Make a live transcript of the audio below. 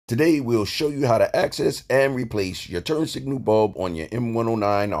Today we'll show you how to access and replace your turn signal bulb on your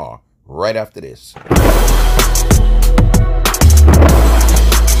M109R right after this.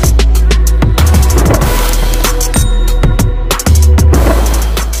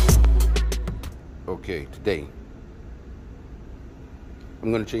 Okay, today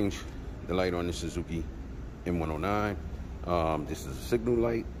I'm going to change the light on the Suzuki M109. This is a signal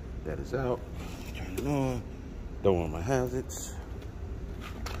light that is out. Turn it on. Don't want my hazards.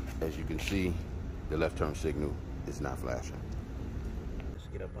 As you can see, the left turn signal is not flashing. Let's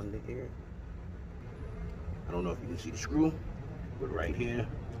get up under here. I don't know if you can see the screw, but right here,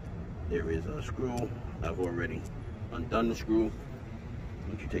 there is a screw. I've already undone the screw.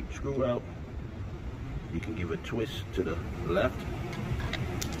 Once you take the screw out, you can give a twist to the left.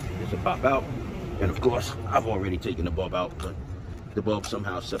 It's a pop out. And of course, I've already taken the bulb out, but the bulb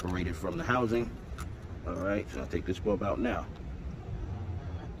somehow separated from the housing. All right, so I'll take this bulb out now.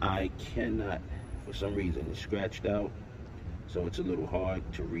 I cannot, for some reason, it's scratched out, so it's a little hard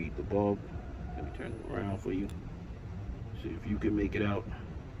to read the bulb. Let me turn it around for you. See if you can make it out.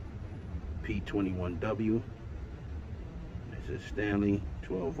 P21W. This is Stanley,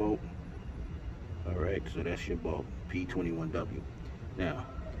 12 volt. All right, so that's your bulb, P21W. Now,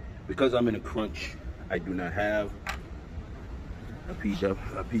 because I'm in a crunch, I do not have a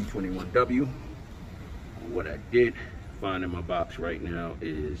P21W. What I did find in my box right now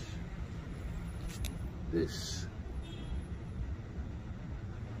is this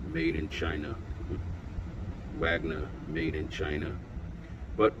made in China, Wagner made in China.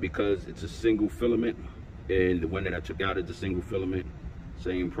 But because it's a single filament, and the one that I took out is a single filament,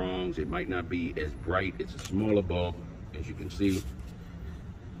 same prongs, it might not be as bright. It's a smaller bulb, as you can see.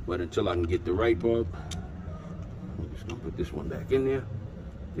 But until I can get the right bulb, I'm just gonna put this one back in there.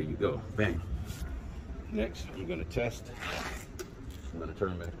 There you go, bang. Next, I'm gonna test. I'm gonna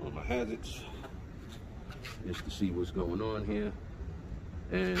turn back on my hazards just to see what's going on here.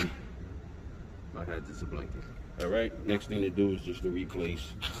 And my hazards are blinking. All right, next thing to do is just to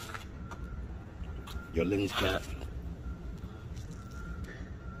replace your lens cap.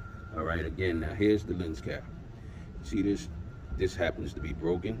 All right, again, now here's the lens cap. See this? This happens to be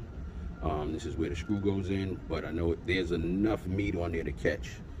broken. This is where the screw goes in, but I know there's enough meat on there to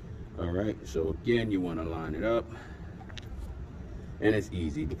catch. All right, so again, you want to line it up, and it's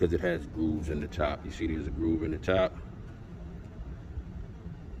easy because it has grooves in the top. You see there's a groove in the top.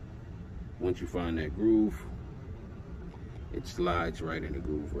 Once you find that groove, it slides right in the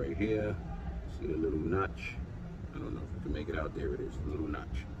groove right here. See the little notch? I don't know if you can make it out. There it is, a little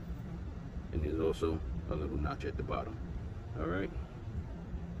notch. And there's also a little notch at the bottom. All right,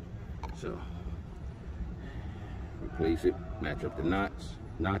 so replace it, match up the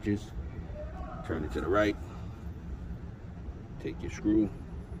notches, turn it to the right, take your screw,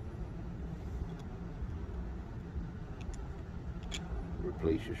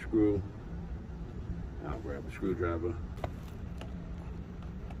 replace your screw. I'll grab a screwdriver.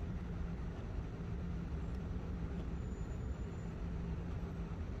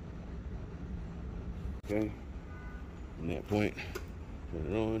 Okay, from that point, turn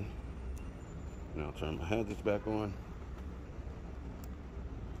it on. Now I'll turn my hazards back on.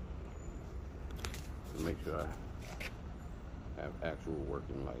 Make sure I have actual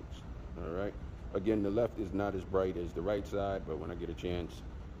working lights. All right, again, the left is not as bright as the right side, but when I get a chance,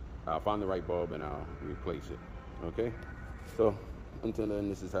 I'll find the right bulb and I'll replace it. Okay, so until then,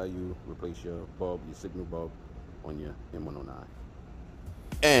 this is how you replace your bulb, your signal bulb on your M109.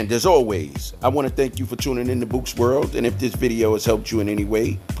 And as always, I want to thank you for tuning in to Buke's World, and if this video has helped you in any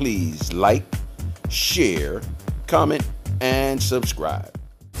way, please like, share, comment, and subscribe.